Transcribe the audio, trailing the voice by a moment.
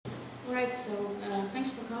Right, so thanks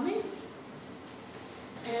for coming.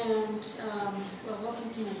 And well, welcome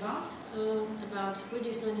to my talk about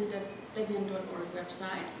redesigning the Debian.org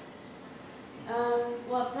website.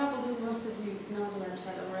 Well, probably most of you know the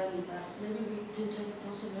website already, but maybe we can take a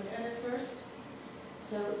closer look at it first.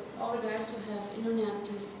 So all the guys who have internet,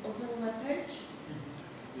 please open the web page.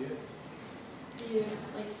 Yeah. Do you,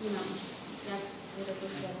 like, that's what it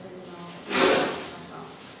says,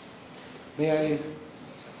 May I,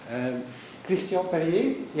 Christian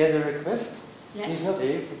Perrier, he had a request. Yes. He's not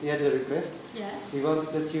here, but he had a request. Yes. He wanted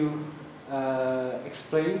that you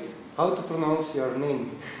explained how to pronounce your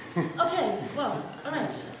name. Okay, well,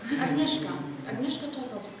 alright. Agnieszka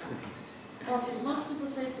Czajkowska. Well, as most people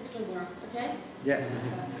say, pixel girl, okay? Yeah.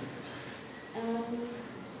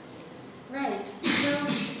 Right, so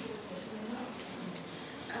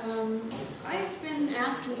I've been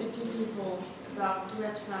asking a few people about the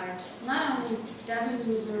website, not only Debian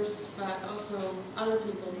users, but also other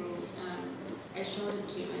people who I showed it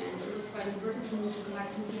to, and it was quite important for me to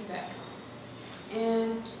collect some feedback.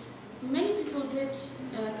 And many people did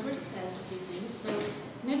criticize a few things, so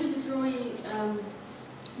maybe before we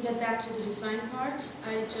get back to the design part,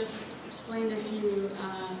 I just explained a few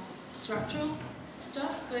structural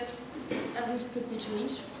stuff that at least could be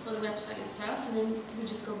changed for the website itself, and then we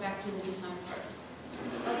just go back to the design part.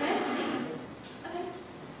 Okay? Okay.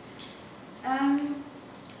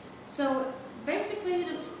 So basically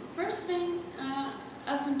the first thing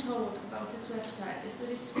I've been told about this website is that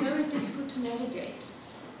it's very difficult to navigate.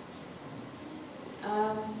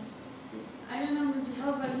 I don't know, maybe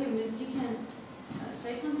how about you? Maybe you can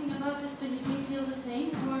say something about this. Do you feel the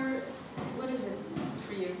same, or what is it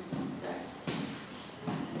for you guys?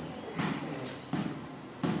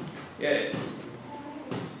 Yeah,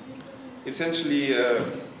 essentially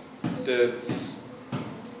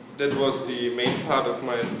that was the main part of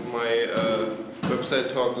my website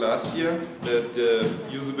talk last year, that the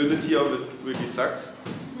usability of it really sucks.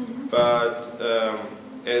 Mm-hmm. But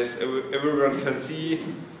as everyone can see,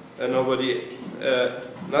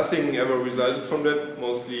 nothing ever resulted from that,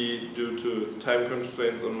 mostly due to time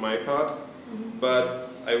constraints on my part. Mm-hmm. But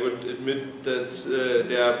I would admit that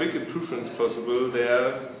there are big improvements possible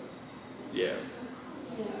there. Yeah.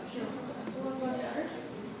 Yeah, sure. What about others?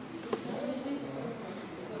 What do you think?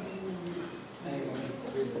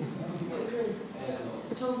 Agree.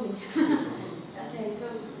 Totally. Okay, so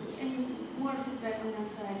any more feedback on that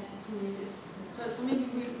side from you? So maybe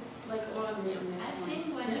we all agree on this. I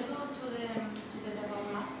think when you go to the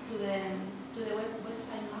development, to the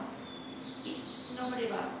website map, it's not very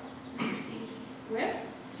bad. Where?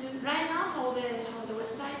 Right now, how the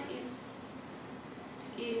website is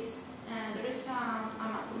there is a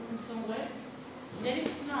map in somewhere. There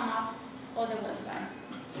is no map on the website.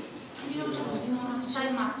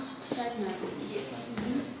 Site map. Site map. Yes.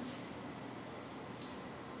 Mm-hmm.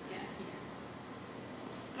 Yeah.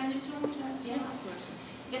 Can you show me that? Yes, of course.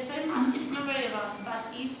 The site map is not very bad, but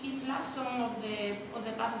it lacks some of the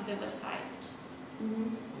part of the website.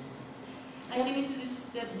 Mm-hmm. I think this is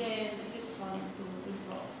the first point to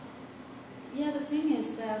improve. Yeah, the thing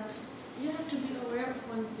is that you have to be aware of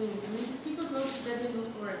one thing. I mean, if people go to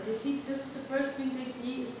Debian.org, they see this is the first thing they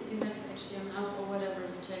see is the index HTML or whatever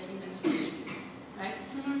you take, index PHP, right?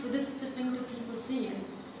 Mm-hmm. So this is the thing that people see, and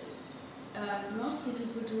mostly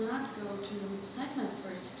people do not go to sitemap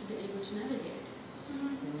first to be able to navigate.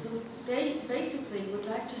 Mm-hmm. So they basically would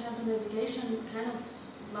like to have the navigation kind of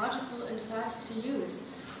logical and fast to use.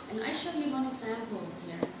 And I show you one example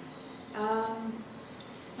here.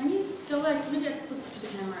 When you go maybe I put this to the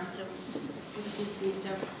camera so you can see. So,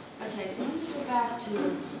 okay, so let me go back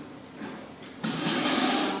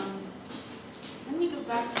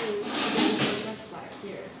to the website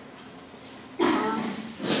here.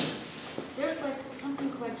 There's something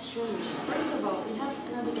quite strange. First of all, we have a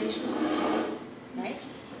navigation on the top, right?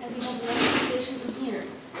 And we have navigation in here,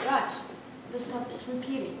 but the stuff is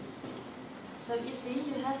repeating. So you see,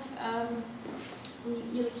 you have,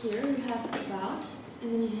 when you look here, you have about,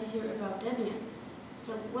 and then you have here about Debian.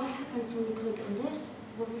 So what happens when you click on this?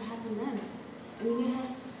 What will happen then? I mean, you have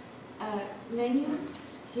a menu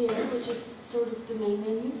here, which is sort of the main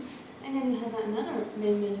menu, and then you have another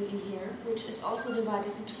main menu in here, which is also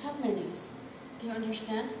divided into submenus. Do you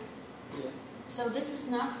understand? Yeah. So this is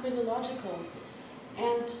not really logical.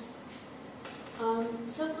 And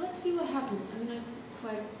so let's see what happens. I mean,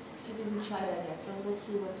 I didn't try that yet, so let's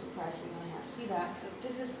see what surprise we're going to have. See that? So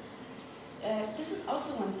this is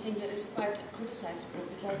also one thing that is quite criticizable,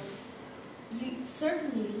 because you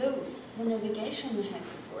certainly lose the navigation you had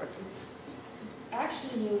before. And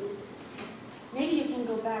actually, maybe you can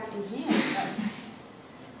go back in here, but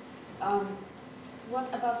what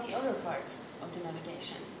about the other parts of the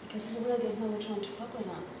navigation? Because you really don't know which one to focus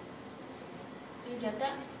on. Do you get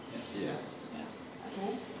that? Yeah.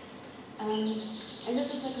 Okay. And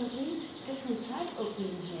this is a complete different site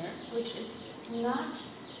opening here, which is not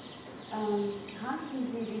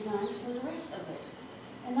constantly designed for the rest of it.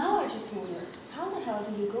 And now I just wonder, how the hell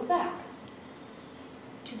do you go back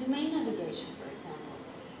to the main navigation, for example?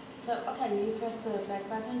 So, okay, you press the back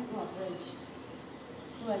button. Well, great.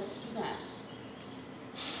 Who likes to do that?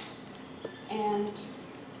 And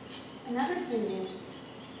another thing is,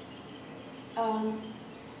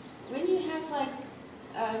 when you have like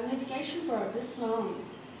a navigation bar this long,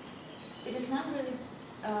 it is not really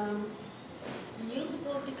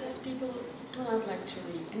usable because people do not like to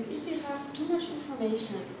read. And if you have too much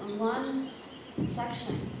information on one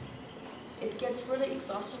section, it gets really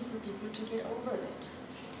exhausting for people to get over it.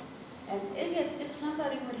 And if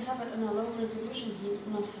somebody would have it on a low resolution, he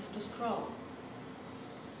must have to scroll.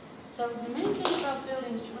 So the main thing about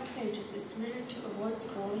building short pages is really to avoid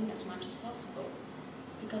scrolling as much as possible,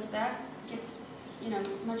 because that gets,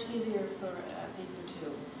 much easier for people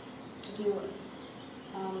to deal with.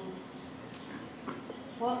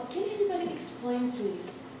 Well, can anybody explain,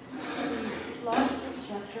 please, the logical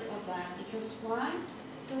structure of that? Because why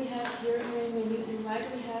do we have here a main menu, and why do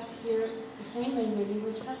we have here the same main menu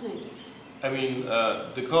with submenus? I mean,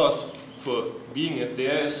 the cause for being it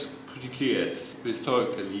there is pretty clear. It's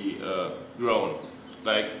historically grown.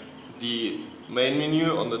 Like, the main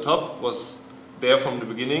menu on the top was there from the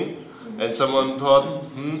beginning, and someone thought,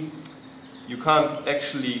 you can't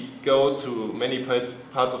actually go to many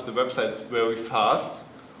parts of the website very fast,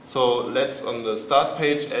 so let's on the start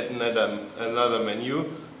page add another menu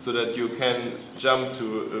so that you can jump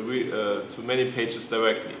to many pages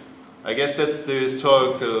directly. I guess that's the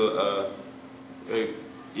historical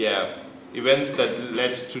events that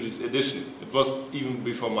led to this addition. It was even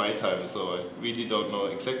before my time, so I really don't know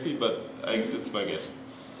exactly, but it's my guess.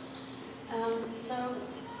 So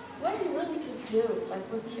what you really could do,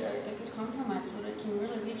 would be a good compromise so that you can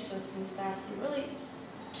really reach those things fast. You really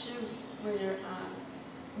choose where your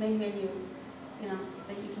main menu,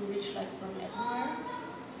 that you can reach from everywhere.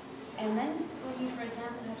 And then when you, for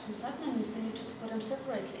example, have some submenus, then you just put them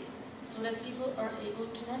separately so that people are able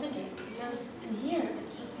to navigate. Because in here,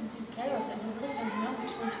 it's just complete chaos and you really don't know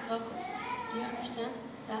which one to focus. Do you understand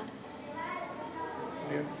that?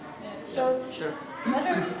 Yeah. So, Sure.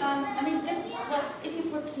 whether, if you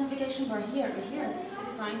put navigation bar here or here, it's a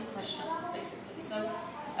design question, basically. So,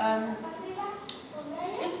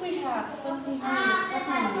 if we have something here with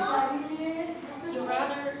submenus, you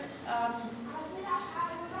rather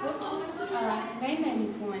put a main menu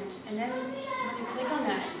point, and then when you click on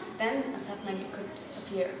that, then a submenu could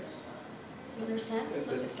appear. You understand?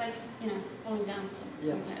 So it's like, pulling down some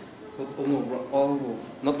kind of... But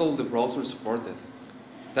not all the browsers support it.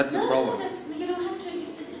 That's a problem. No, you don't have to.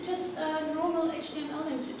 It's just normal HTML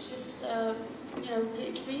links. It's just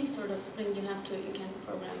PHP sort of thing. You can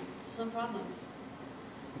program. It's no problem.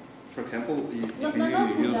 For example, if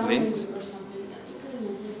you use links. Or something.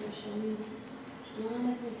 Let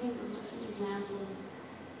me think of an example.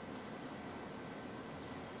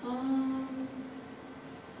 Hold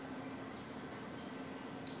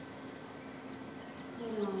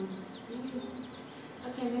on.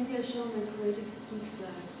 Maybe I show my creative geek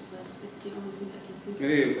side because it's the only thing I can think of.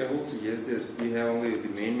 Maybe I will suggest that you have only the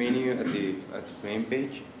main menu at the main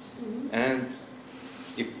page, and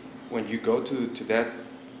when you go to that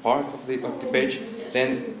part of the page,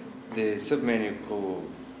 then the submenu could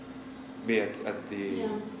be at the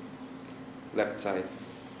left side.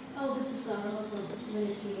 Oh, this is let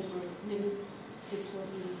me see the word. Maybe this word.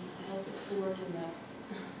 I hope it's working now.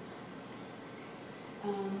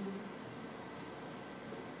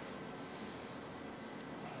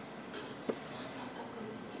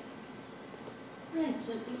 Right,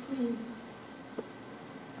 so if we,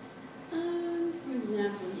 for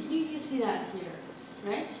example, you see that here,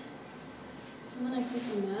 right? So when I click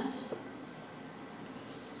on that,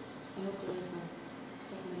 I hope there is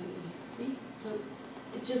something see? So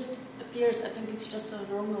it just appears, I think it's just a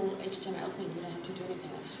normal HTML thing, you don't have to do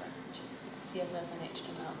anything extra, just CSS and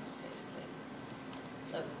HTML, basically.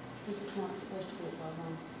 So this is not supposed to be a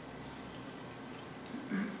problem.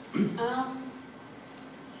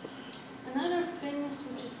 Another thing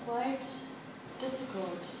which is quite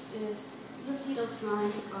difficult is, you'll see those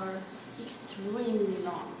lines are extremely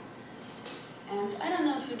long. And I don't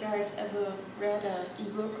know if you guys ever read an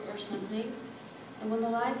ebook or something, and when the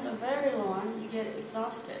lines are very long, you get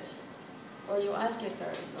exhausted, or your eyes get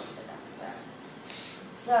very exhausted after that.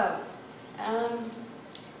 So,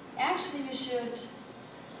 actually you should,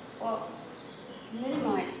 well,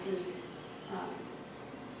 minimize the, what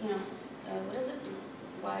is it?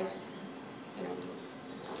 Wide, oh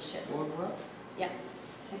shit. Yeah,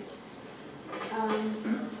 thank you.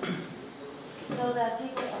 So that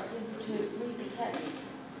people are able to read the text.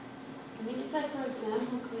 I mean, if I, for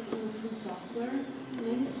example, click on the free software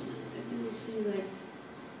link, then we see like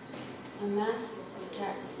a mass of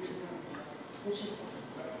text, which is,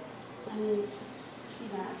 I mean, see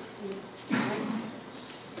that, right?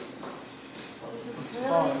 This is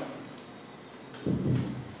really,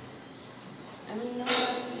 I mean,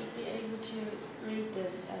 nobody would be able to read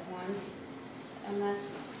this at once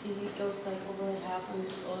unless it goes like over half and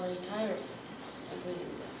is already tired of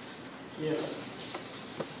reading this. Yeah.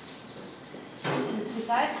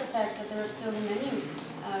 Besides the fact that there are still the menu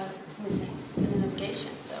missing in the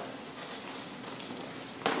navigation, so.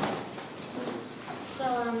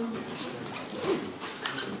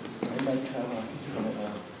 I might have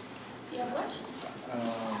You have what?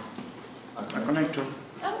 a connector.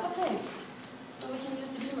 Oh, okay. So we can use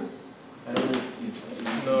the beamer. I don't know if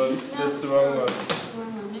No, that's the wrong one. That's the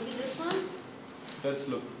wrong one. Maybe this one?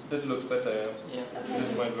 That looks better, yeah. yeah. Okay, This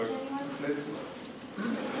so might work. can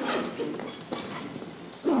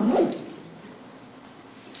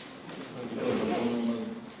anyone?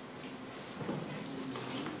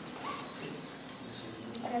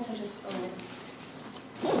 I guess I'll just own it.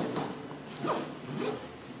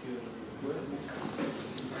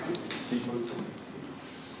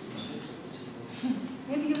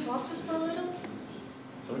 Maybe you pause this for a little?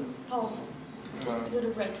 Sorry? Pause. Just a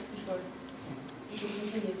little break before you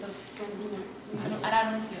can continue. So, from dinner.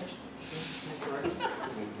 Aranjuez.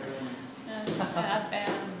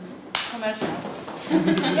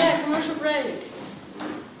 Commercials. Yeah, commercial break.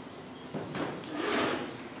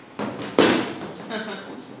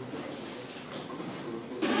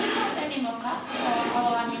 Do you have any mock-up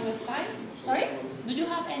about a new website? Sorry? Do you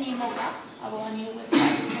have any mock-up about a new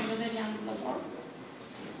website from the Debian.org?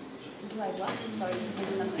 Do I what? Sorry, I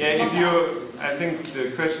did not Yeah, if understand. you, I think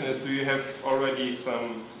the question is, do you have already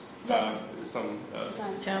some, Yes. some,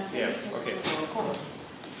 Design. yeah, okay. Cool.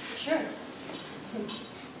 Sure.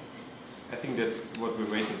 I think that's what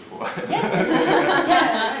we're waiting for. Yes.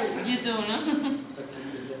 Yeah, right. You do, no?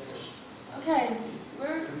 Okay,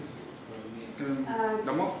 we're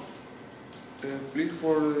Namo, please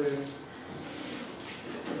for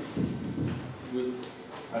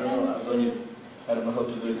I don't know how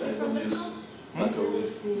to do it. I don't use Mac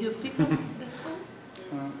OS. You pick up the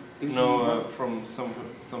phone? No, from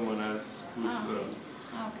someone else who's Okay.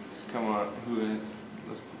 come on, who has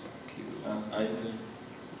lost his keyboard. I see.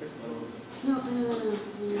 no.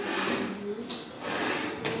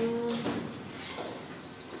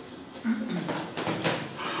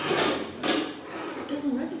 It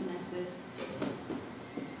doesn't recognize this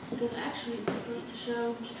because actually it's supposed to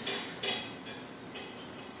show.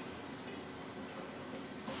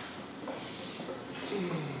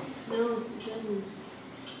 No, it doesn't.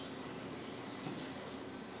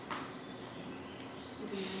 Put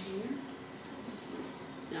it right here. Let's see.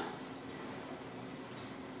 No.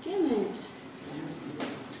 Damn it.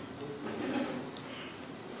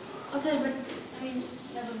 Okay, but I mean,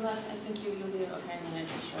 nevertheless, I think you'll be okay when I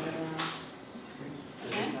just show it around.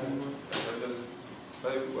 Okay?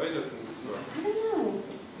 Why doesn't this work? I don't know.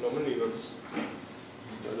 Normally it works. I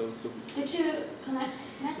don't know. Did you connect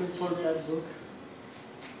next? Let's hold that book.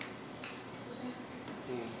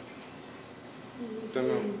 Don't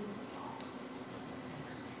know.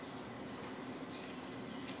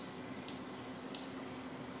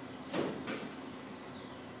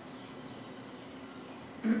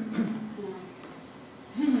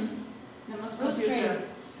 Full screen.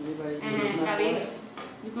 David,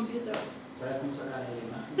 your computer.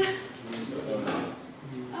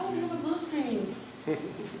 Oh, we have a blue screen.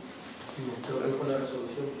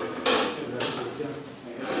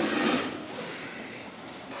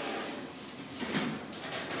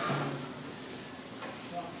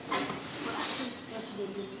 Well, actually, it's got to be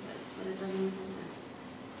this place, but it doesn't look like this.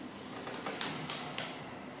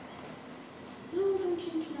 No, don't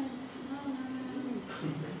change my. No.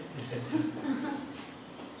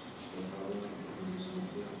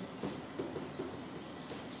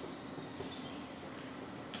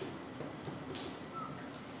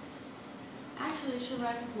 Actually, you should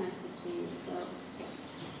recognize this screen, so.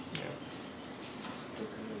 Yeah.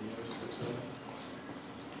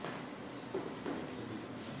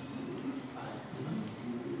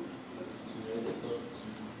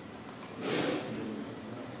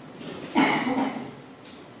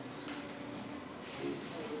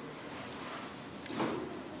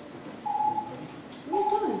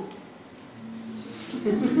 What are you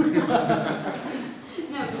doing?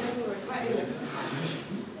 No, it doesn't work. Right.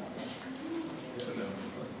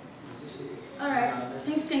 Alright,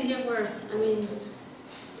 things can get worse. I mean,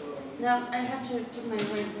 now I have to put my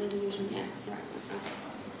word resolution. Yeah, sorry.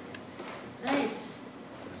 Okay. Right.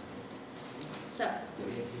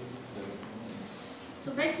 So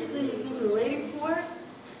basically the thing you're waiting for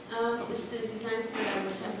is the designs that I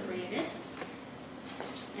would have created.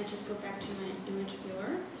 I just go back to my image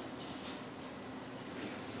viewer.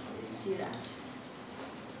 See that.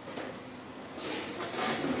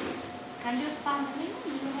 Can you expand the menu? Do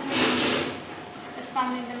you have any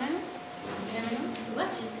expanding the menu?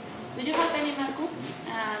 What? Do you have any menu?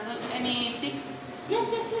 Any tips? Yes,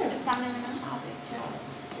 here. Expanding the menu? Okay, sure.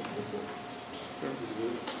 It's this one.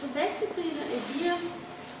 So basically the idea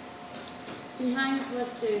behind it was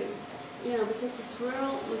to, because the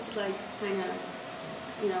swirl looks like kind of,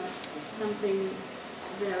 something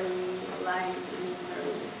very light and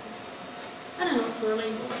very, I don't know,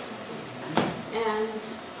 swirling. And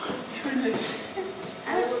I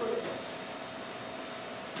was,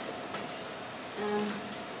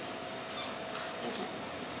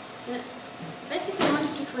 okay. Basically I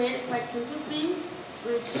wanted to create a quite simple theme,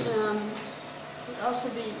 which would also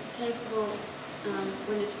be capable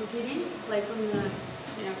when it's repeating, like when the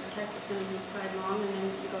text is going to be quite long and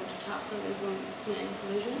then you go to top, so there won't be any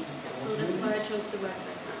collisions. So that's why I chose the red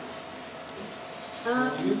background.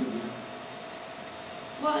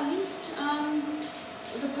 Well, at least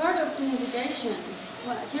the part of the navigation.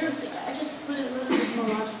 Well, I just put it a little bit more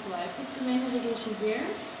logical. I put the main navigation here,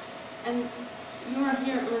 and you are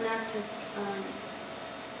here on an active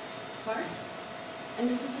part. And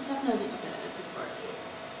this is the sub-navigation of the active part.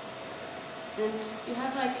 And you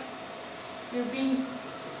have like, you're being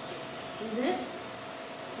in this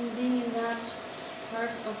and being in that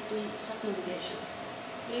part of the sub-navigation.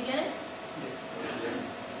 Do you get it?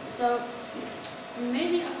 So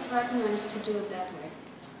maybe I would recommend to do it that way.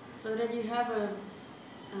 So that you have a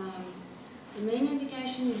main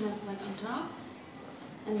navigation you have like on top,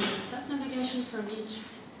 and the sub-navigation from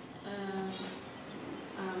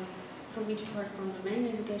each part from the main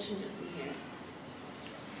navigation just in here.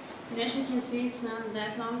 And as you can see, it's not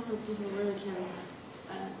that long, so people really can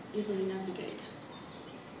easily navigate.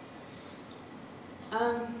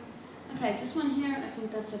 Okay, this one here, I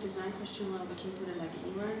think that's a design question. Well, we can put it like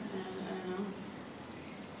anywhere. I don't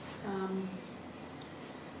know.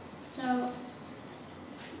 So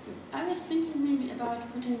I was thinking maybe about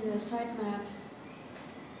putting the sitemap.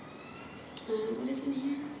 What is in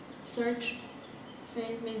here? Search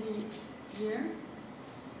thing maybe here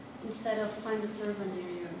instead of find a server near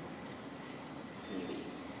you. Maybe.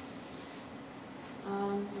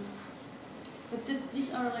 But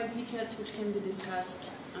these are like details which can be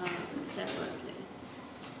discussed separately,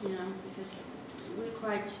 because we're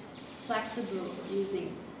quite flexible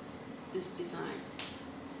using this design.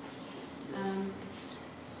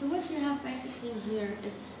 So what you have basically here,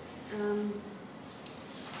 it's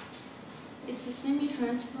a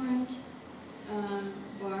semi-transparent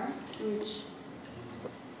bar which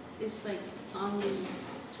is like only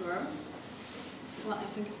swirls. Well, I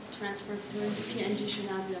think transparent PNG should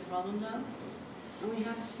not be a problem though. And we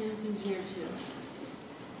have the same thing here too.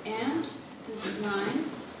 And this line,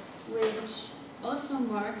 which also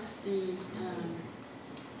marks the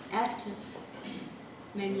active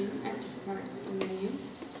part of the menu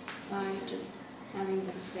by just having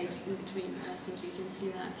the space in between. I think you can see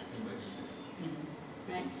that.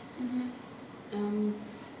 Right? Mm-hmm.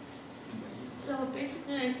 So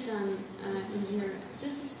basically I've done in here,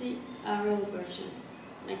 this is the Arial version.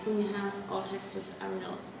 Like when you have all text with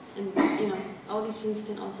Arial. And all these things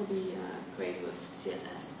can also be created with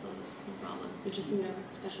CSS, so this is no problem. You just need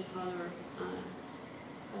a special color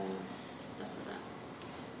stuff for that.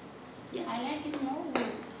 Yes? I like it more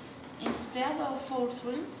instead of 4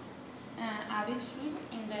 strings, a big string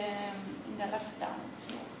in the left down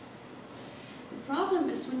here. The problem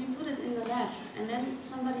is when you put it in the left and then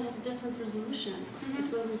somebody has a different resolution,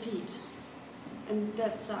 it will repeat. And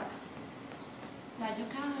that sucks. But you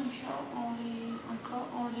can show only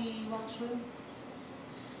one swirl.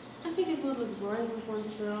 I think it would look boring with one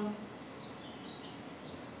swirl.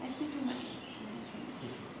 I see too many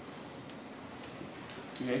swirls.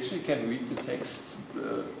 You actually can read the text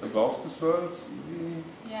above the swirls.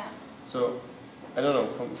 Yeah. So, I don't know,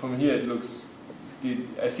 from here it looks,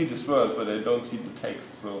 I see the swirls but I don't see the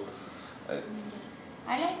text, so.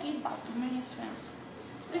 I like it, but too many swirls.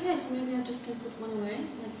 Okay, so maybe I just can put one away,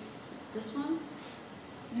 like this one?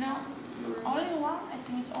 No, only one, I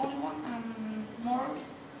think it's only one, and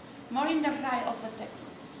more in the right of the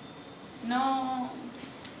text. No,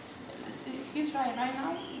 this right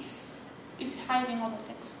now is hiding all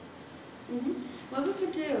the text. What we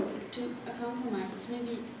could do to a compromise is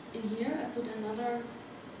maybe in here I put another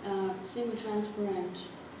semi-transparent,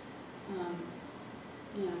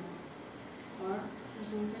 bar or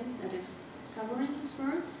something that is covering these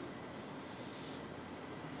words,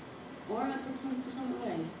 or I put some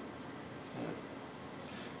away.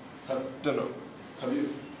 Don't know. Have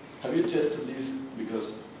you tested this?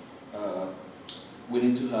 Because we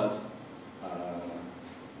need to have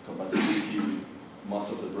compatibility with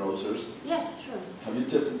most of the browsers. Yes, sure. Have you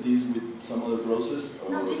tested these with some other browsers?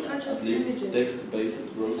 Or No, these are just at least images. text-based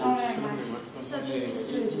browsers? These are just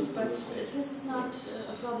images, but this is not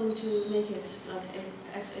a problem to make it like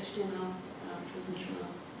XHTML transitional.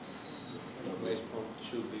 Baseball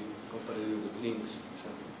should be compatible with links, for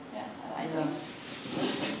example. Yes, I think.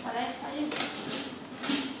 What I say is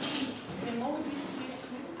remove this tree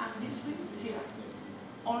and this tree here.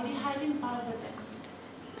 Only hiding part of the text.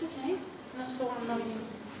 Okay. It's not so annoying.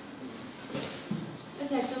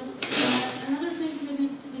 Okay, so another thing, maybe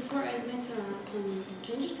before I make some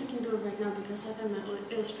changes, I can do it right now because I have my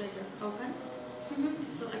Illustrator open.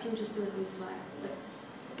 So I can just do it on the fly. But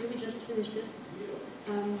maybe just finish this.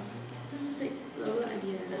 This is the logo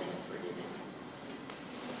idea that I have for the event.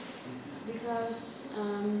 Because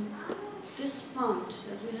this font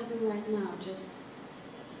that you're having right now just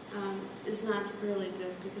is not really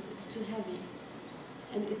good because it's too heavy.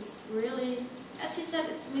 And it's really, as you said,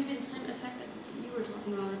 it's maybe the same effect that you were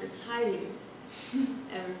talking about. It's hiding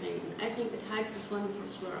everything. And I think it hides this wonderful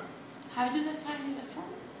swirl. How do you design the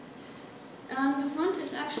font? The font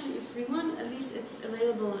is actually a free one. At least it's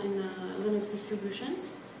available in Linux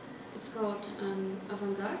distributions. It's called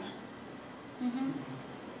Avant-Garde.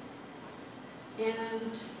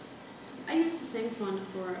 And I used the same font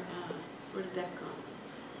for the DebConf.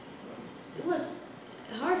 It was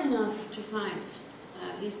hard enough to find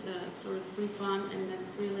at least a sort of free font and that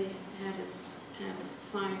really had this kind of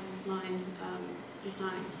fine line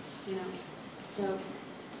design, So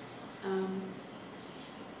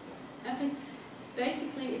I think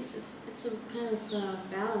basically it's a kind of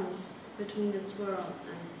balance between the swirl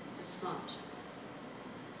and this font.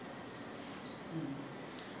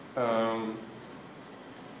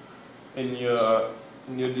 In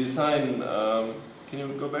your design, can you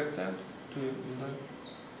go back there to your design?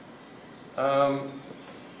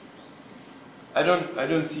 I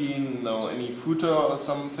don't see any footer or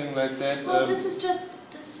something like that. Well, this is just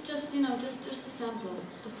just a sample.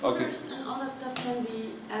 The footers and all that stuff can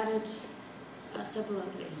be added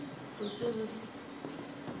separately. So this is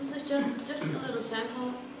just a little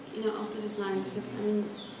sample, of the design because I mean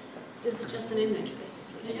this is just an image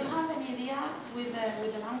basically. Do you have any idea with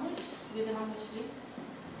the language list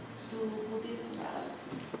to put it in the,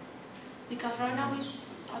 because right now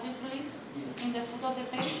it's a bit release in the foot of the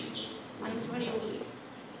page and it's very ugly.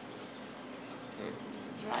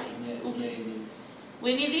 Right? Yeah, it is. We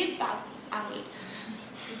need it, but it's ugly.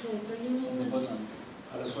 Okay, so you mean The this? bottom.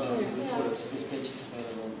 Yeah. This page is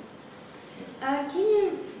available. Can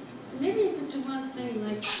you maybe you could do one thing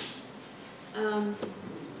like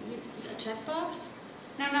a checkbox?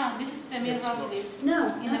 No, this is the mirror list. No,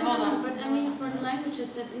 In the bottom. But I mean for the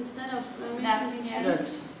languages that instead of That, making these yes.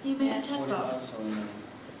 lists, you made a Yes. checkbox.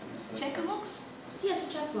 Checkbox? Yes, a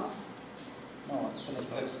checkbox. No, select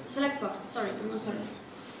box. Select box. Sorry, I'm sorry.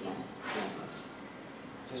 Yeah, select box.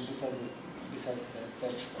 Just besides the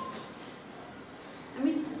search box. I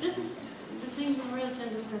mean, this is the thing we really can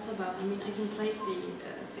discuss about. I mean, I can place the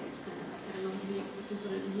things kind of like, I don't know, maybe we can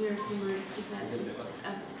put it in here somewhere beside,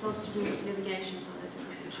 close to the navigation so that we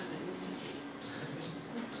can choose it.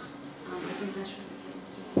 I think that should be okay.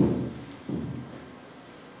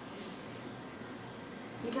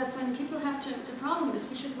 Because when people have to, the problem is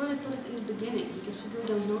we should really put it in the beginning because people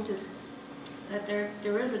don't notice that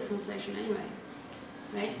there is a translation anyway,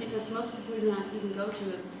 right? Because most people do not even go to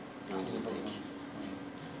it down to the page.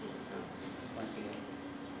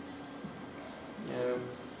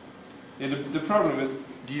 Yeah, the problem is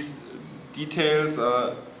these details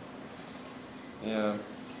are, the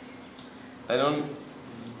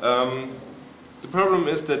problem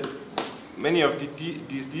is that many of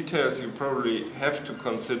these details you probably have to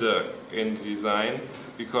consider in the design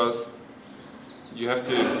because you have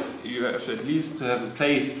at least to have a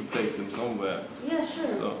place to place them somewhere. Yeah, sure.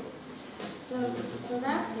 So for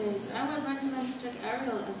that case, I would recommend to take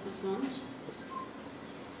Arial as the font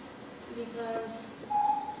because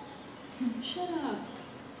shut up.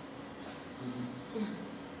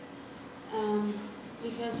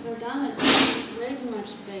 Because Verdana is taking way too much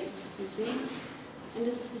space, you see? And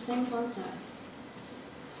this is the same font size.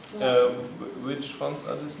 It's 12. which fonts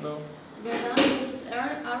are this now? Verdana, this is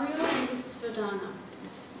Arial, and this is Verdana.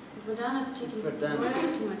 Verdana taking Verdana.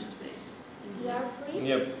 way too much space. They are free?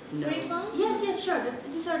 Yep. Free fonts? Yes, sure.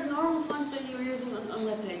 These are normal fonts that you're using on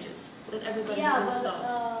web pages that everybody Yeah, has but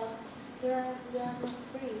installed. they are not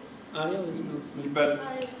free. Arial is not free. But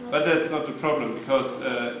Arial is not but free. that's not the problem because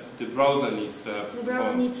the browser needs to have The browser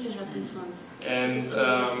font. needs to have these fonts. And Because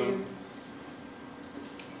otherwise you-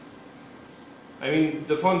 I mean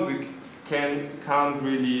the font we can't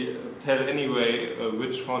really tell anyway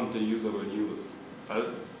which font the user will use,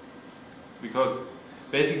 because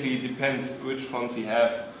basically it depends which fonts he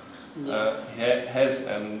has,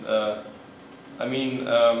 and I mean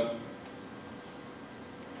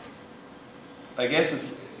I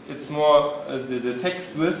guess it's more the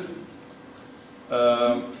text width.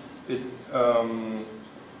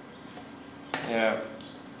 Yeah,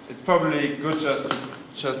 it's probably good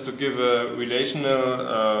just to give a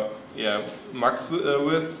relational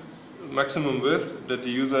maximum width that the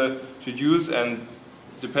user should use, and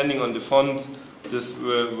depending on the font, this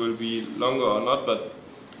will be longer or not. But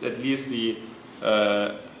at least the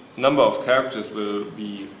number of characters will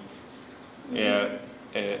be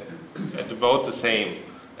at about the same.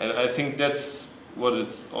 And I think that's what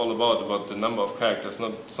it's all about the number of characters,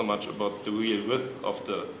 not so much about the real width of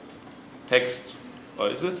the text. Or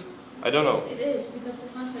is it? I don't know. It is, because the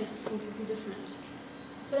font face is completely different.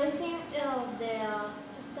 But I think the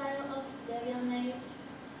style of DeviantArt,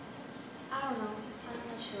 I don't know, I'm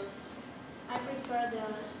not sure. I prefer the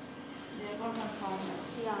Gorgon font.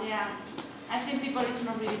 yeah. Yeah. I think people it's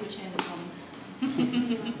not really to change the font.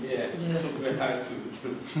 Yeah, very hard to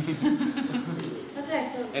Okay,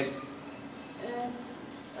 so And-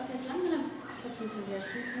 okay, so I'm gonna put some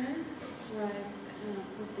suggestions here, where I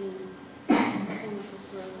put some of the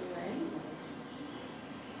swirls away.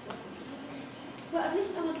 Well, at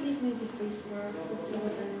least I would leave maybe 3 swirls. Let's see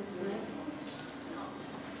what that looks like.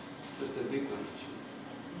 just a big one.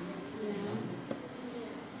 Yeah.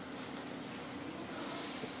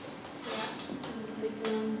 Big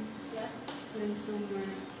one. Yeah. Putting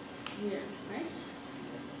somewhere here, right?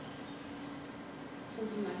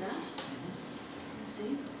 Something like that. Let's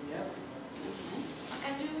see. Yeah. Okay.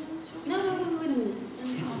 Can you show me? No, wait a minute.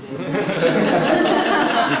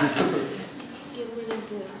 Get rid of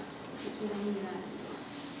this. Because we don't need that.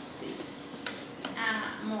 See.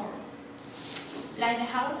 More. Like the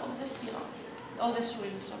how of the spiral. Oh, the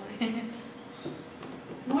swing, sorry.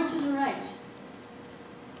 More to the right.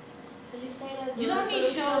 Did you say that You the don't need to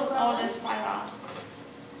solution show all the problem? spiral.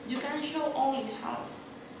 You can show only the half.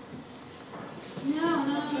 No,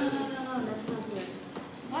 that's not good.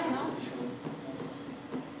 Why not?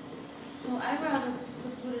 So I rather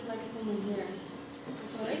put it like somewhere here.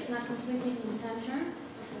 So it's not completely in the center.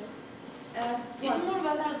 It's more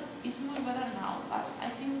better. It's more better now, but I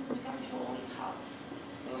think we can show only half.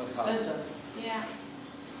 Center. Yeah.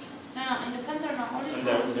 No, in the center now only And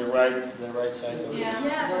half. the right side. of it.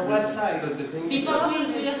 Yeah. On what side? But the thing is People that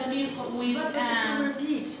will just be But with if you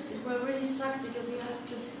repeat, it will really suck because you have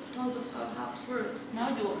just tons of half words. no,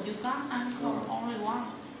 you can anchor only one.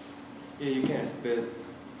 Yeah, you can, but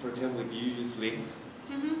for example, if you use links,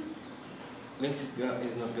 links is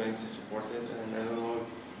not going to support it, and I don't know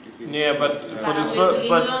if it Yeah, but for the swirl, we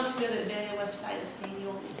but launch the website saying you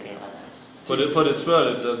only 3 letters. for the swirl,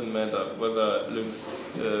 it doesn't matter whether Lynx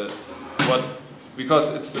because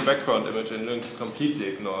it's the background image, and Lynx completely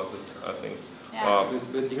ignores it, I think. Yeah.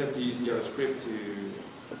 But you have to use JavaScript to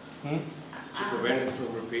prevent it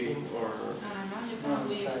from repeating, or You can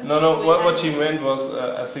with No. What she meant was,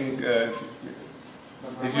 I think,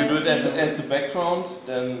 if you do it as the background,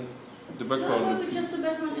 then the background. No, but just the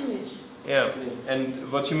background image. Yeah,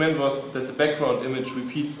 and what she meant was that the background image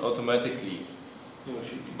repeats automatically. you know,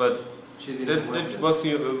 But she didn't want that it. was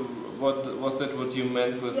was that what you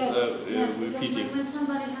meant with Yes, repeating? because when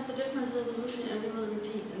somebody has a different resolution, everyone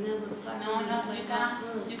repeats, and then with suck No, you have you like can- half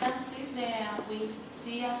words. You can see the with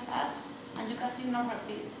CSS and you can see no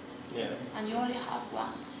repeat, Yeah, and you only have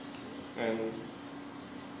one. and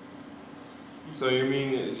so you mean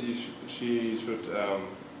she should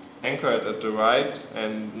anchor it at the right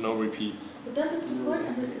and no repeat? But does it support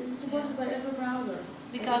is it supported by every browser?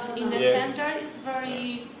 Because in the Yeah. center it's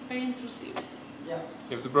very intrusive. Yeah.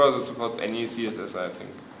 If the browser supports any CSS, I think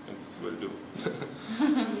it will do.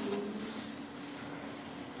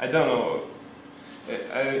 I don't know.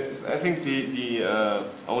 I think the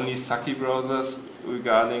only sucky browsers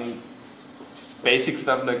regarding basic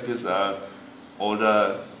stuff like this are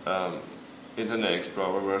older Internet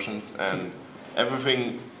Explorer versions, and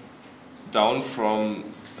everything down from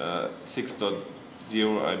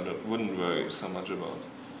 6.0 I wouldn't worry so much about.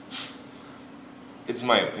 It's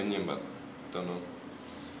my opinion, but don't know.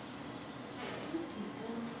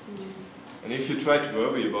 And if you try to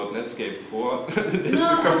worry about Netscape 4, it's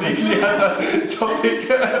No, a completely other topic.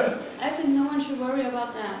 I think no one should worry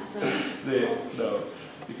about that. So. No,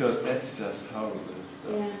 because that's just horrible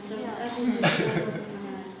stuff. Yeah, so I think we should focus on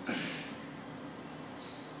that.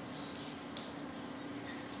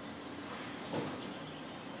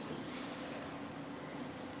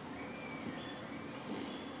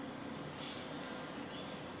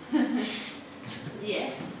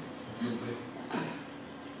 Yes.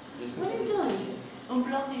 What are you doing?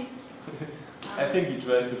 Unplug it. I think he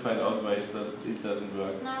tries to find out ways that it doesn't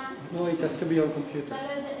work. No, No, it has to be on computer. tal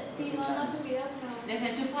vez, sí, no, no hace videos, no.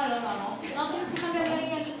 Desenchúfalo, ¿no? No, tienes que cambiarle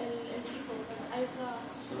ahí el tipo, pero hay otra.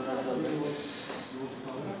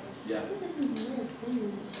 Yeah. It doesn't work, damn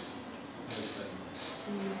it.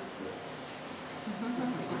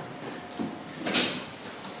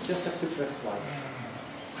 Just have to press twice.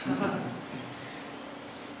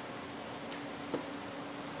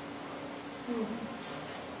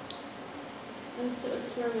 I'm still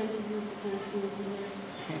experimenting with the kind of things here.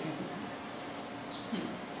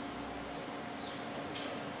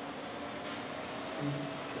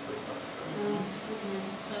 Okay,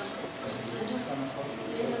 so I just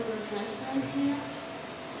made a little transparency here.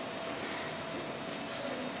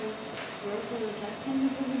 Source of the text can be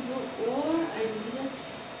visible, or I read it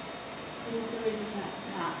and just read the text.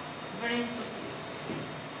 It's very intrusive.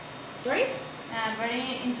 Sorry? Very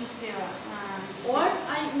intrusive. Or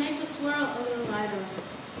I make the swirl a little lighter.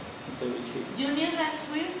 You need a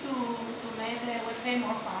swift to make the webpage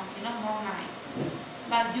more fancy, more nice.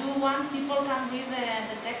 But you want people can read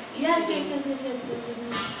the text easily. Yes.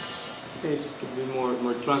 It could be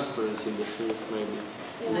more transparency in the Swift, maybe.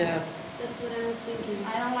 Yeah. That's what I was thinking.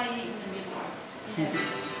 I don't like it in the middle.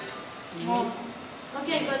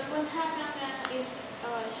 Okay, but what happened if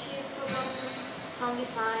she is proposing some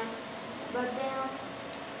design, but there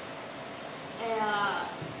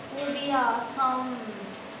will be some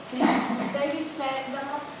things David said, but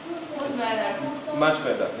not What's better? Much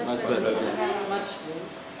better. Much better. Okay. Much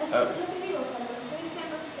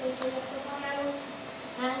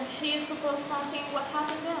and she proposed something, what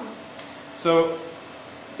happened then? So,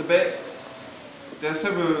 there are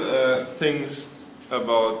several things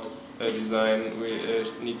about design we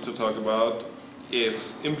need to talk about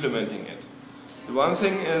if implementing it. The one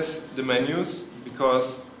thing is the menus,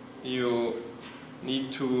 because you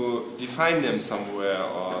need to define them somewhere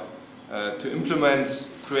or to implement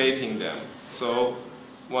creating them. So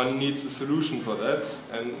one needs a solution for that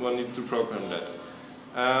and one needs to program that.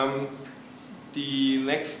 The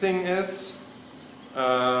next thing is,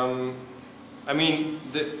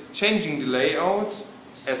 changing the layout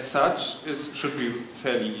as such should be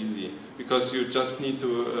fairly easy, because you just need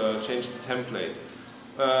to change the template.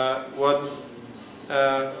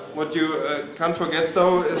 What you can't forget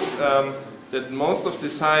though is that most of the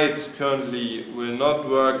sites currently will not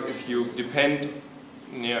work if you depend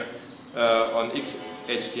on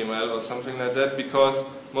XHTML or something like that, because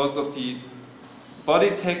most of the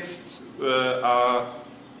body texts are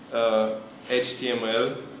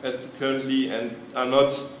HTML currently and are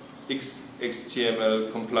not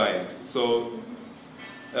XHTML compliant. So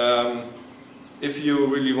if you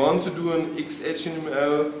really want to do an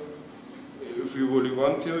XHTML, if you really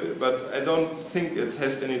want to, but I don't think it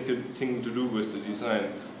has anything to do with the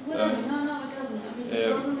design. No, it doesn't. I mean,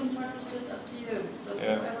 the programming part is just up to you. So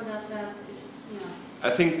whoever does that, I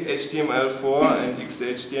think HTML4 and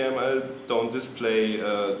XHTML don't display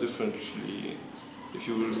differently. If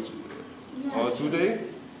you will, or do they?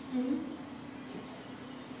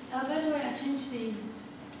 By the way, I changed I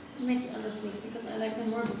made the other source because I like them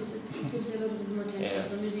more, because it gives you a little bit more tension. Yeah.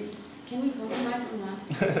 So maybe, can we compromise on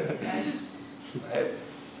that, guys?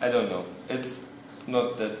 I don't know. It's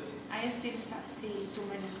not that. I still see too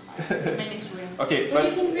many streams. Okay, But but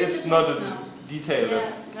you can read it's the not text a now. detail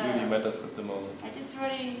Yes, that really matters at the moment. I just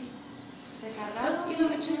really But,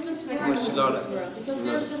 it just looks boring Much with louder. one swirl, because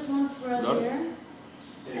there's just one swirl Louder? here,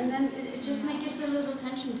 and then it just gives a little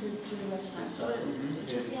tension to the website. So it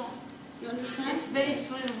just, you understand? It's very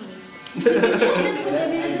swimmingly. Yeah, that's what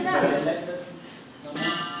David is about.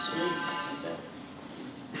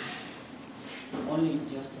 Only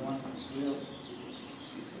just one swirl is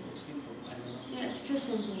simple. I don't know. Yeah, it's too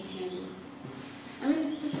simple, maybe. I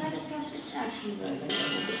mean, the site itself is actually very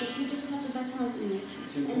simple, because you just have the background image,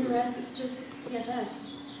 and the rest is just CSS.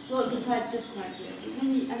 Well, beside this part here.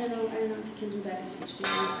 Maybe, I don't know if you can do that in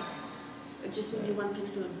HTML. It just would be one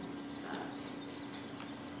pixel.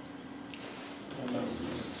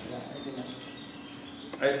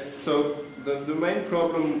 So the main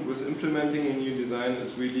problem with implementing a new design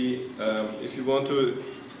is really if you want to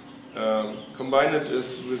combine it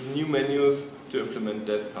is with new menus to implement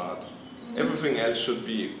that part. Everything else should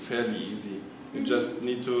be fairly easy. You just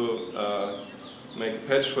need to make a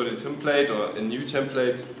patch for the template or a new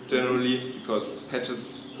template generally, because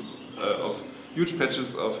patches of huge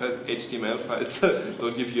patches of HTML files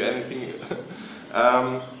don't give you anything.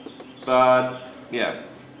 But yeah,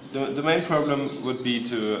 the main problem would be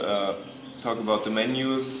to talk about the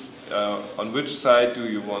menus, on which side do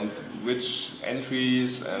you want which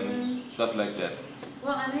entries and stuff like that.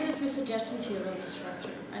 Well, I made a few suggestions here about the structure.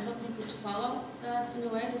 I hope you could follow that in a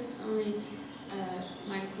way. This is only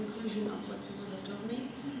my conclusion of what people have told me.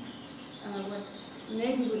 What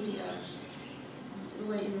maybe would be a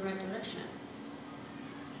way in the right direction.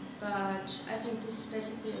 But I think this is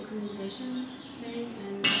basically a communication thing,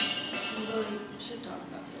 and we really should talk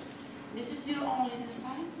about this. This is your only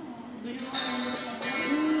design? Or do you have any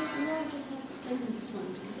design? No, I just have taken this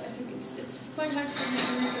one because I think it's quite hard for me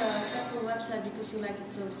to make a careful website because you like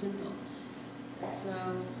it so simple. So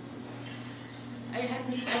I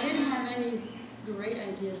didn't have any great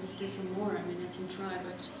ideas to do some more. I mean, I can try,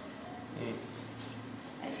 but.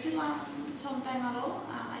 I see one some time ago.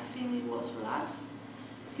 I think it was Lars.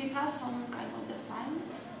 He has some kind of design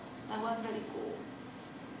that was very cool.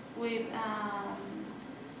 With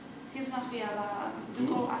he's not here, but you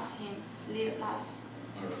go ask him. Lars.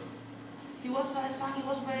 He was a design. He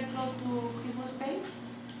was very close to his web page.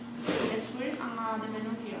 The script and the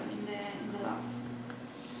menu here in the lab.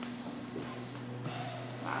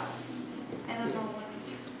 Wow. I don't know what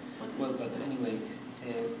is. Well, but anyway,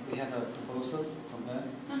 we have a proposal from her,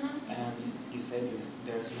 and you said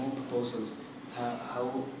there's more proposals.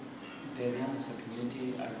 How Debian as a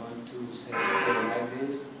community are going to say, okay, I like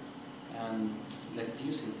this, and let's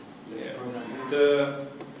use it. Let's program this.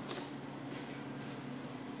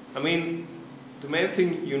 I mean, the main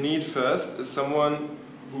thing you need first is someone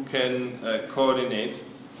who can coordinate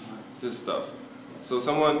this stuff. So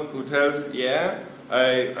someone who tells, yeah,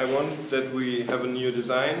 I want that we have a new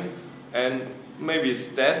design, and maybe it's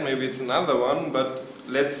that, maybe it's another one, but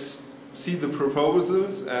let's see the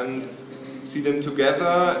proposals and see them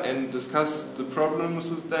together and discuss the problems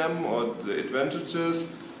with them or the advantages.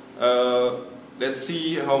 Let's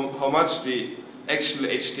see how much the actual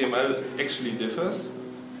HTML actually differs.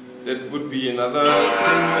 That would be another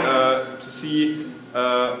thing to see,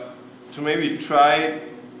 to maybe try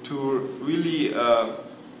to really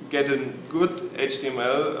get a good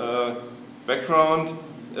HTML background,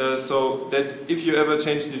 so that if you ever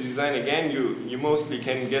change the design again, you mostly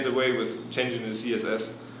can get away with changing the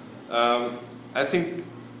CSS. I think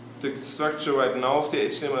the structure right now of the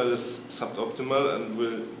HTML is suboptimal, and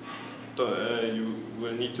you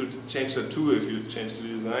will need to change that too if you change the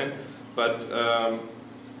design. But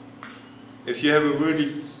if you have a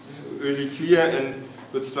really clear and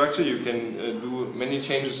good structure, you can do many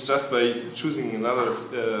changes just by choosing another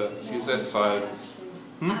CSS file.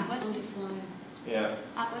 A question. Yeah.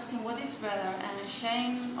 A question. What is better,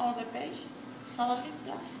 change all the page solidly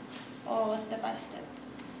plus, or step by step?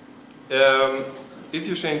 If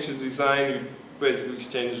you change the design, you basically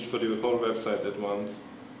change it for the whole website at once.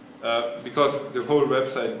 Because the whole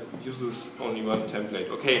website uses only one template.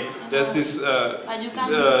 Okay, there's this. But you can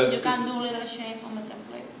do little changes on the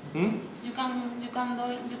template. You can go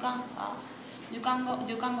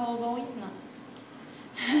going no.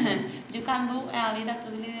 You can do a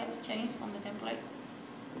little change on the template.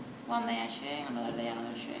 One day a change, another day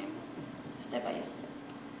another change, step by step.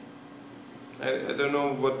 I don't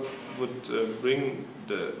know what would bring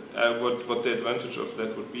the what the advantage of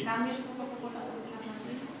that would be.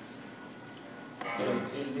 Pero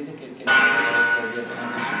él dice que podría tener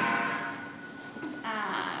más.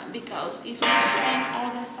 Because if we change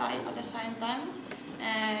all the site at the same time,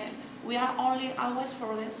 we are always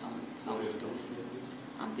forget some stuff.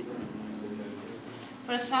 And people,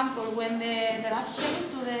 for example, when the last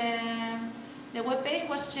change to the web page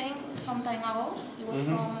was changed some time ago, it was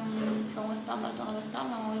from a standard to another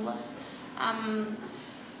standard. It was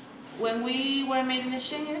when we were making the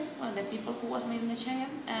changes, well, the people who was making the changes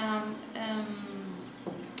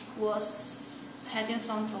was having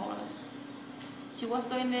some problems. She was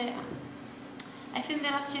doing I think the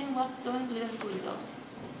last change was doing little to little,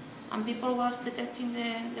 and people was detecting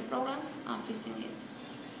the problems and fixing it.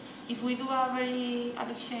 If we do a big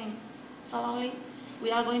change suddenly,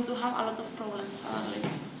 we are going to have a lot of problems suddenly.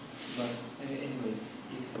 But anyway,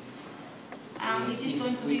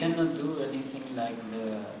 if we cannot do anything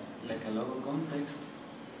like a logo contest.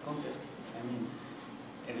 I mean,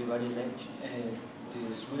 everybody liked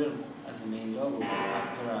the swirl as the main logo.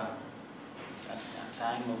 After a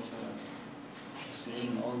time of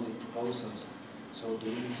seeing all the proposals, so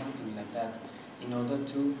doing something like that in order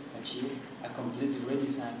to achieve a complete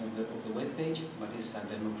redesign of the web page, but it's a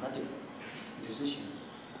democratic decision.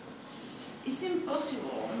 It's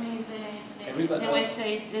impossible. I mean, Everybody-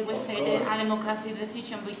 the website a democratic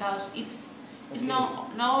decision because it's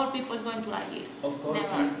not all people is going to like it. Of course,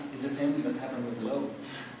 Never. it's the same that happened with the logo.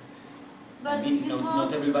 But I mean, you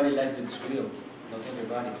not everybody liked the swirl. Not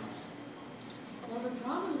everybody. well, the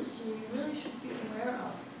problem is you really should be aware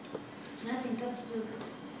of, and I think that's the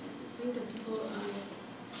thing that people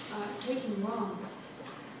are taking wrong.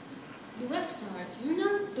 The website, you're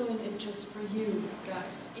not doing it just for you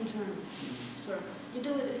guys, internal circle. You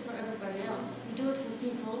do it for everybody else. You do it for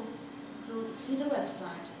people who see the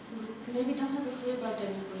website, who maybe don't have a clue about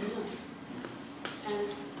Linux. And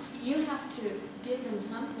you have to give them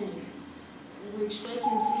something which they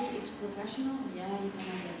can see it's professional. Yeah, you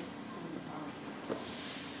can get some policy.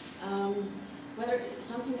 Whether it's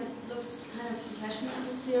something that looks kind of professional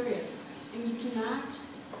and serious. And you cannot,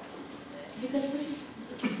 because this is,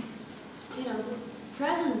 you know, the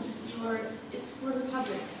presence is for the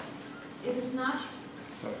public. It is not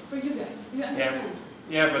for you guys. Do you understand?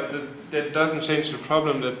 Yeah, but that doesn't change the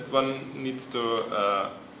problem that one needs to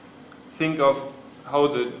think of how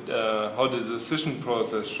the decision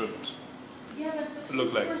process should but look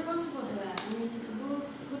who's like. responsible for that? I mean,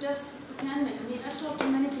 who can make? I mean, I've talked to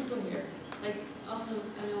many people here, like also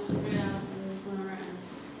I know Andreas and Gunnar and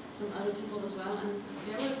some other people as well, and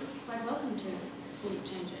they were quite welcome to see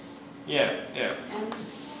changes. Yeah. And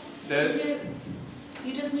That- if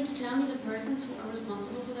you just need to tell me the persons who are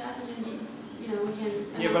responsible for that, and then we can.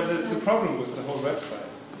 Yeah, but that's the problem with the whole website.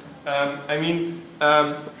 I mean,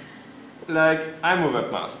 like I'm a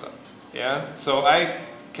webmaster, yeah, so I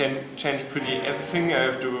can change pretty everything. I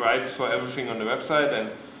have the rights for everything on the website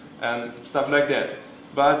and stuff like that.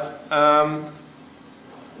 But and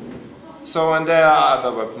there are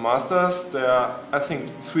other webmasters. There are, I think,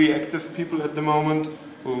 3 active people at the moment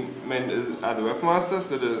who are the webmasters.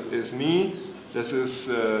 That is me. This is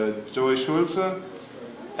Joey Schulze,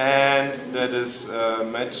 and that is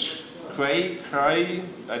Match Cray.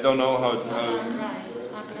 I don't know how.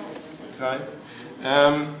 Cray.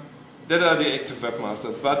 That are the active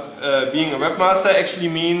webmasters. But being a webmaster actually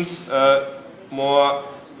means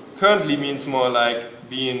currently means more like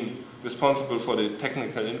being responsible for the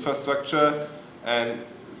technical infrastructure and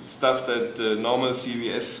stuff that the normal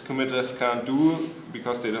CVS committers can't do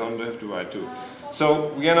because they don't have the right to. So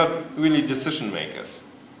we are not really decision makers.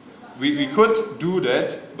 We could do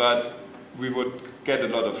that, but we would get a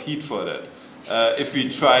lot of heat for that if we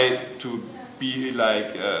try to be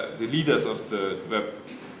like the leaders of the web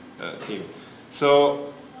team.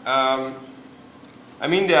 So I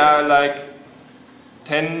mean, there are like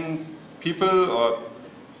 10 people or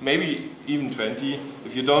maybe even 20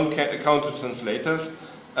 if you don't count the translators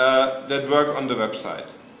that work on the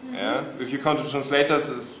website. Yeah? If you count the translators,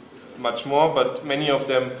 it's much more, but many of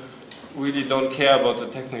them really don't care about the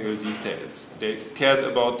technical details. They care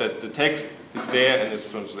about that the text is there and it's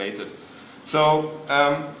translated. So,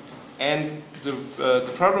 and the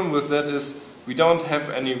problem with that is we don't have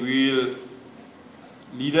any real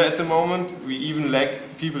leader at the moment. We even lack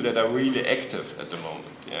people that are really active at the moment.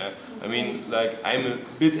 Yeah, I mean, like I'm a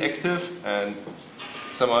bit active and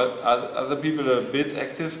some other people are a bit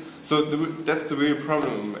active. So that's the real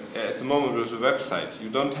problem at the moment with the website. You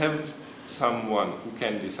don't have someone who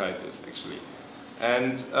can decide this actually.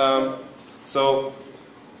 And so,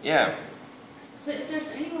 yeah. So if there's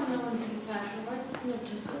anyone that wants to decide, so why not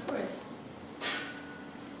just go for it?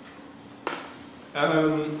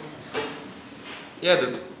 Yeah,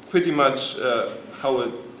 that's pretty much how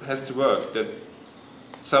it has to work. That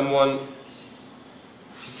someone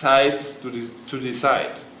decides to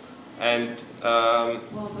decide, and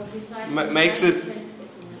makes it.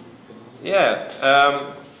 Yeah.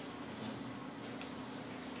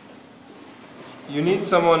 You need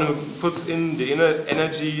someone who puts in the inner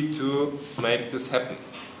energy to make this happen.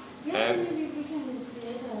 Yeah, And maybe we can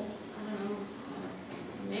create a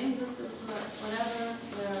mailing list or whatever,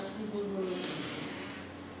 where people will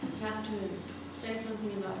have to say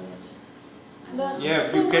something about it. But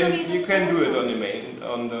yeah, you can do it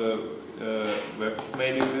on the web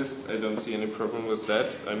mailing list. I don't see any problem with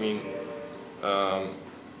that. I mean,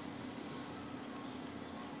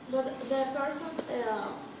 but the person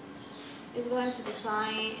is going to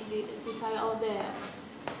decide all the.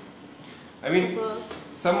 I mean, proposals.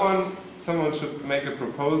 someone should make a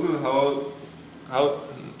proposal.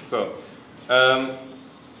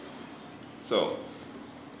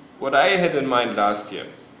 what I had in mind last year,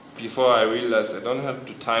 before I realized I don't have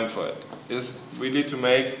the time for it, is really to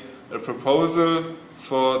make a proposal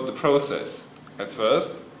for the process at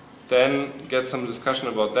first, then get some discussion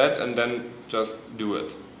about that, and then just do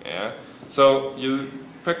it. Yeah. So you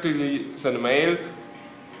practically send a mail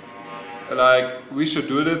like, we should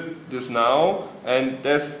do this now, and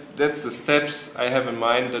that's the steps I have in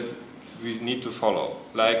mind that we need to follow.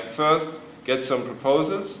 Like, first get some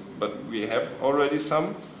proposals, but we have already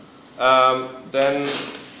some. Then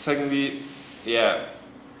secondly, yeah,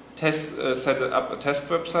 set up a test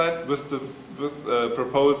website with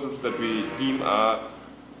proposals that we deem are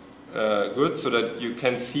good, so that you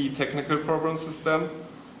can see technical problems with them.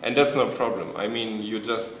 And that's no problem. I mean, you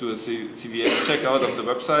just do a CVS checkout of the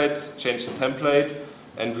website, change the template,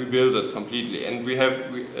 and rebuild it completely. And we have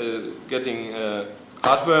getting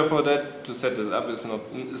hardware for that to set it up is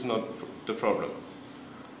not the problem.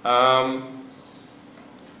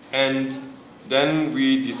 And then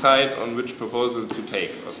we decide on which proposal to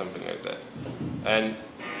take or something like that. And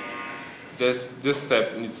this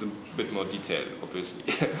step needs a bit more detail,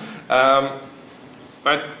 obviously.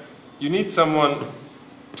 But you need someone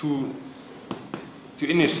to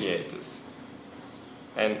initiate this.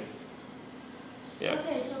 And yeah.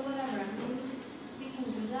 Okay, so whatever. I mean, we can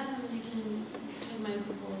do that, and we can take my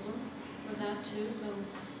proposal for that too. So,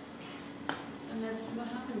 and that's what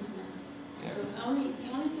happens then. Yeah. So the only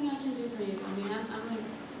thing I can do for you, I mean,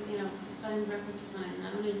 I'm studying graphic design, and I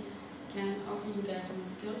only can offer you guys my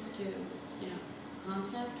skills to,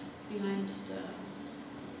 concept behind the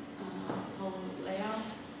whole layout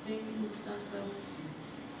thing and stuff. So,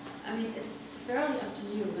 I mean, it's fairly up to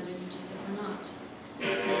you whether you take it or not.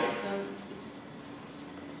 So it's,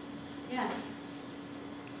 yeah.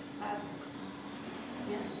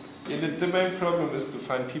 Yes. Yeah, the main problem is to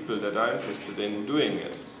find people that are interested in doing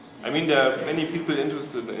it. I mean, there are many people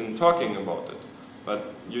interested in talking about it,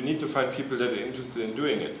 but you need to find people that are interested in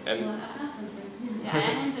doing it. And well, I have something.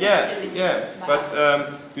 but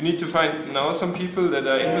you need to find now some people that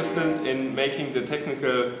are interested in making the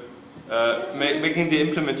technical, making the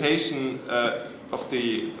implementation of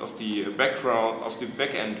the background of the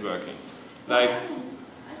back end working. Like, I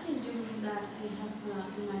can do that. I have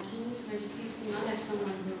in my team, creative geeks team, I have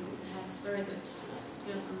someone who has very good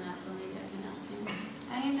skills on that, so maybe I can ask him.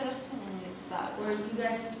 I'm interested in it, that. Or you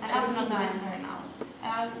guys, I have no time right now.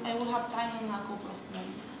 I will have time in a couple of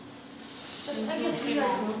months. But I guess you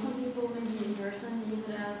guys know some people maybe in person you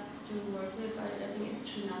could ask to work with. I think it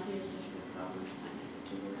should not be such a big problem to find people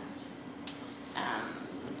to work at.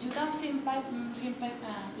 You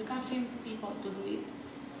can film people to do it.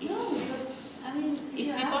 No, but I mean, If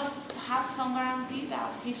people have some guarantee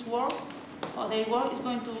that his work or their work is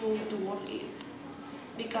going to work it.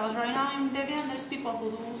 Because right now in Debian there's people who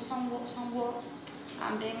do some work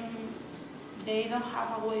and then they don't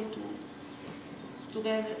have a way to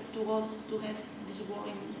get this work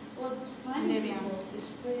in. well, finding people is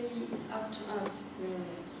pretty up to us,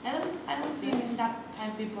 really. I don't think that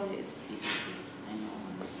kind of people is easy. I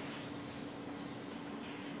know.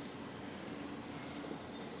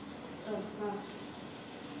 So,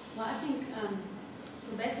 well, I think,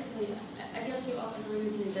 so basically, I guess you all agree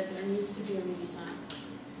with me that there needs to be a redesign.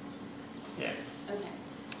 yeah. Okay.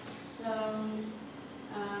 So,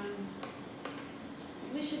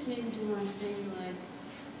 we should maybe do one thing like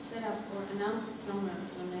set up or announce it somewhere on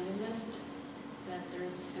the mailing list that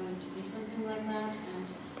there's going to be something like that, and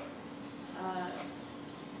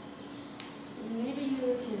maybe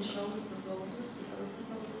you can show the proposals, the other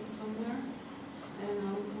proposals somewhere. I don't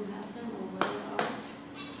know who has them or where they are,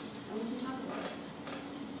 and we can talk about it.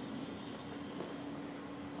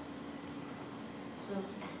 So,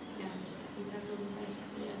 yeah, so I think that will be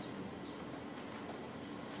basically it.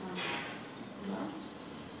 Well,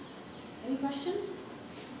 any questions?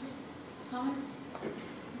 Comments?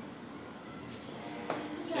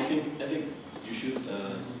 I think you should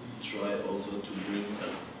try also to bring.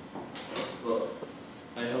 Well,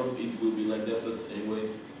 I hope it will be like that, but anyway,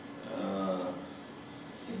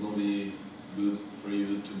 it will be good for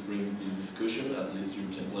you to bring this discussion, at least your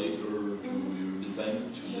template or to your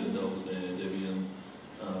design, to the Debian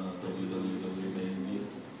www mailing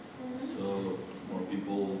list, so more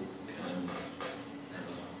people can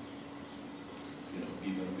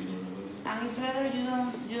give an opinion about it. And it's better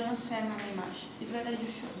you don't send an image. It's better you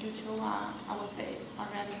show a web page, a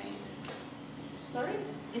ready-made. Sorry?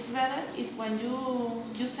 It's better if when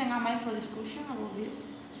you send a mail for discussion about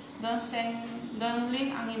this, don't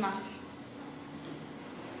link an image.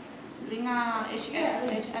 Link a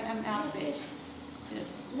HTML page.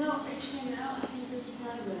 Yes. No, HTML, I think this is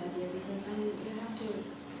not a good idea because, I mean, you have to,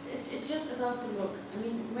 it's just about the look. I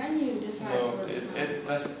mean, when you decide No, for a design.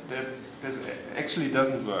 that actually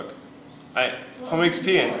doesn't work. From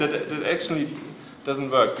experience, that actually doesn't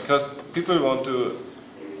work because people want to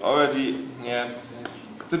already, yeah.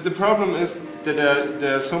 The problem is that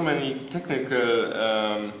there are so many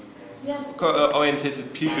technical Yes.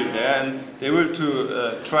 oriented people there, and they will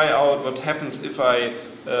try out what happens if I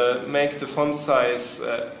make the font size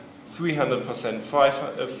 300%,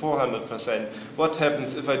 400%. What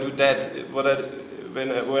happens if I do that?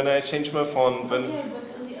 When I change my font? When Okay, but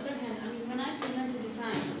on the other hand, I mean, when I present a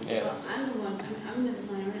design, Yeah. well, I'm the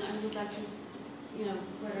designer, and I would like to,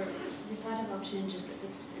 whether decide about changes if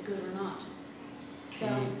it's good or not. So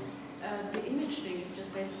the image thing is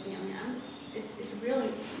just basically, I mean, it's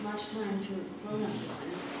really much time to program this,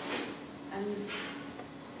 and I mean,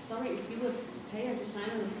 sorry if you would pay a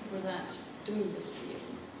designer for that, doing this for you,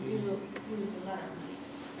 we will lose a lot of money,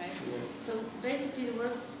 right? Yeah. So basically the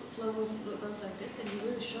workflow goes like this, and you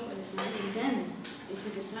will show a design, and then if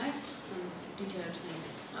you decide some detailed things,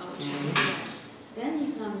 how it should look like, then you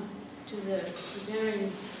come to the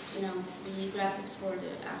preparing, the graphics for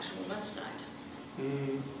the actual website.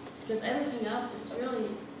 Because everything else is really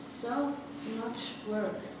so much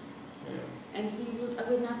work, and I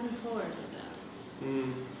would not move forward with that.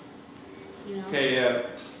 Okay, yeah.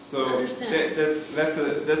 So Understand.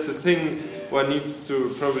 that's the thing one needs to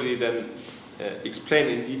probably then explain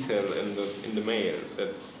in detail in the mail.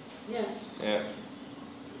 That Yes.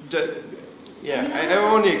 I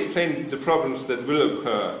only explained the problems that will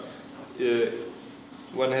occur.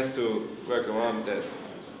 One has to work around that.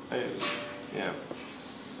 Well,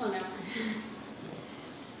 no.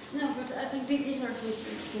 No, but I think these are things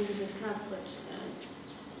we can be discussed, but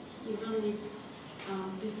you really,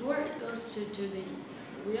 before it goes to the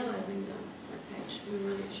realizing the web page, we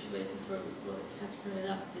really should wait before we have set it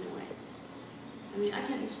up in a way. I mean, I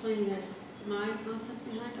can explain you guys my concept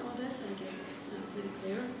behind all this. I guess it's pretty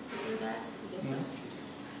clear for you guys. I guess so.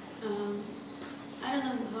 I don't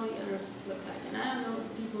know how the others look like, and I don't know if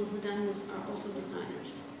people who done this are also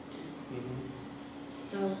designers.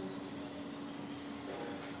 So,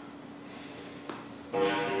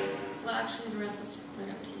 well, actually, the rest is quite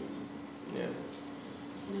up to you. Yeah.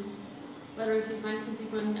 Whether if you find some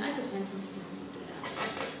people, I mean, I could find some people who do that,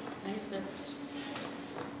 right? But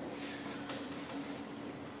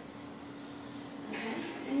okay.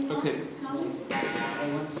 Any more comments? I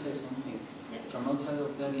want to say something. Yes. From outside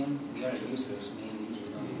of Debian, we are users mainly, we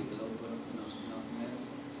don't developer, nothing else.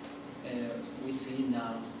 We see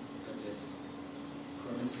now that the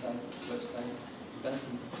current website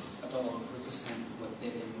doesn't at all represent what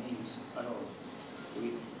Debian means at all.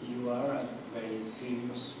 You are a very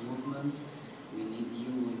serious movement. We need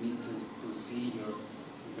you. We need to see your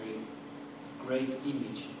very great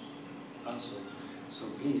image also. So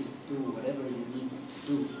please do whatever you need to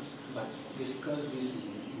do, but discuss this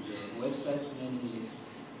in the website mailing list.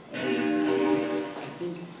 I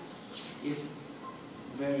think it's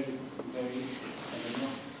very, very,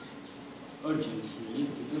 urgent. You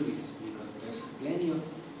need to do this because there's plenty of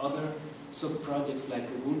other sub-projects like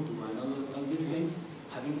Ubuntu and all these things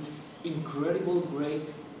having incredible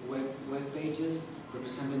great web pages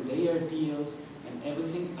representing their ideals and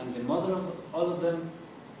everything, and the mother of all of them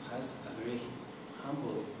has a very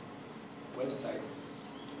humble website,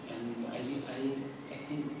 and I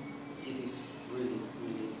think it is really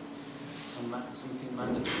something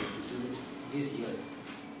mandatory to do this year.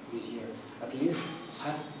 At least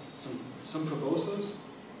have some proposals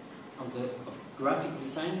of graphic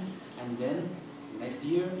design, and then next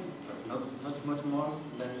year, or not much more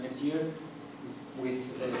than next year,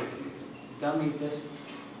 with dummy test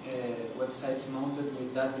websites mounted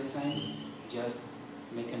with that designs, just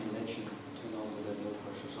make an election to know the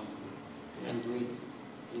developers or something, and do it,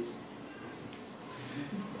 please.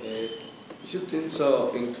 Should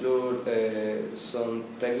also include some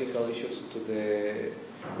technical issues to the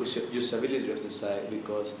usability of the site,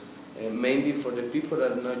 because mainly for the people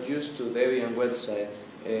that are not used to Debian website,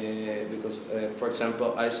 because for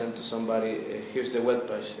example, I sent to somebody, here's the web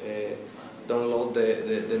page, download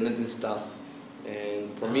the net install,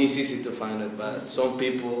 and for me it's easy to find it, but some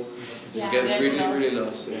people just get really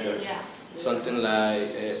lost in there. Yeah. Something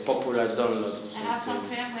like popular downloads or something. I have some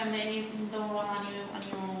friends when they need to download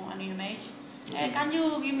a new image. Can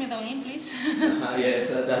you give me the link, please? Yes,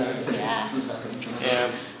 that's it. Yeah.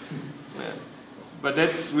 Yeah. But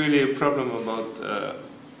that's really a problem about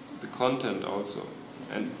the content also,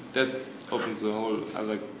 and that opens a whole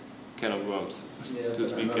other can of worms, to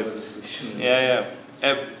speak it.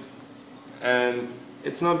 And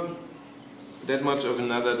it's not that much of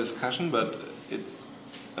another discussion, but it's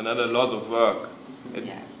another lot of work.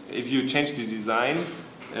 if you change the design,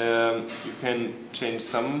 you can change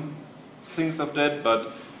some things of that,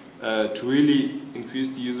 but to really increase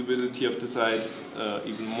the usability of the site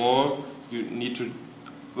even more, you need to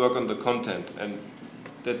work on the content, and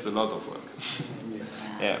that's a lot of work.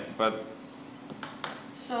 Yeah, but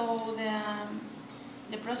so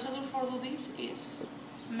the procedure for do this is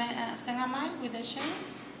send a mail with the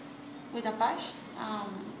change, with a page,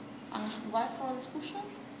 and what for discussion,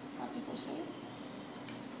 what people say.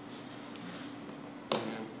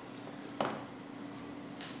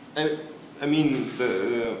 I mean,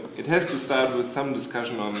 it has to start with some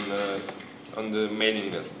discussion on the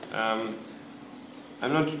mailing list.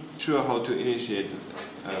 I'm not sure how to initiate it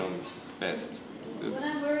best. What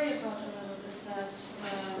I worry about a little is that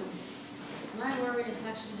my worry is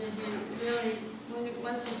actually that you really,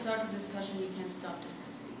 once you start a discussion, you can't stop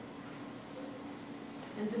discussing.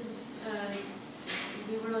 And this is,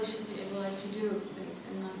 we really should be able to do things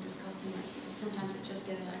and not discuss too much, because sometimes it just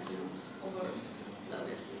gets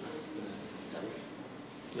overloaded. So.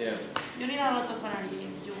 Yeah. You need a lot of energy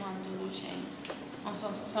if you want to do change on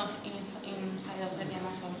some inside of Debian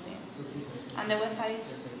or something. And the website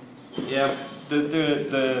is. Yeah,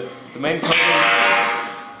 the main problem.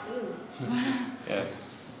 Yeah,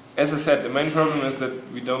 as I said, the main problem is that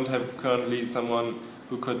we don't have currently someone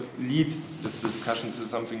who could lead this discussion to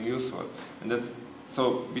something useful, and that's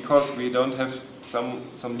so because we don't have some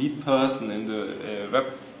lead person in the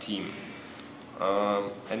web team,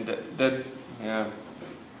 and that yeah.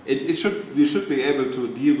 We should be able to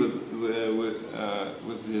deal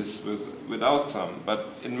with this without some, but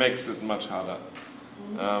it makes it much harder.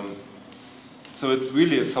 So it's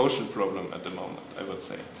really a social problem at the moment, I would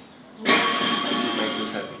say, to make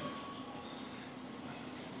this happen.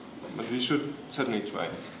 But we should certainly try.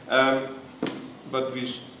 But we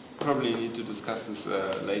probably need to discuss this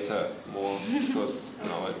later more, because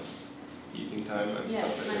now it's eating time and yeah,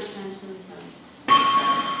 stuff it's like lunchtime,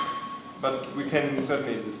 that. But we can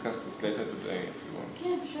certainly discuss this later today if you want.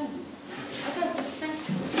 Yeah, sure. Okay, so thanks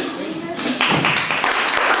for being here.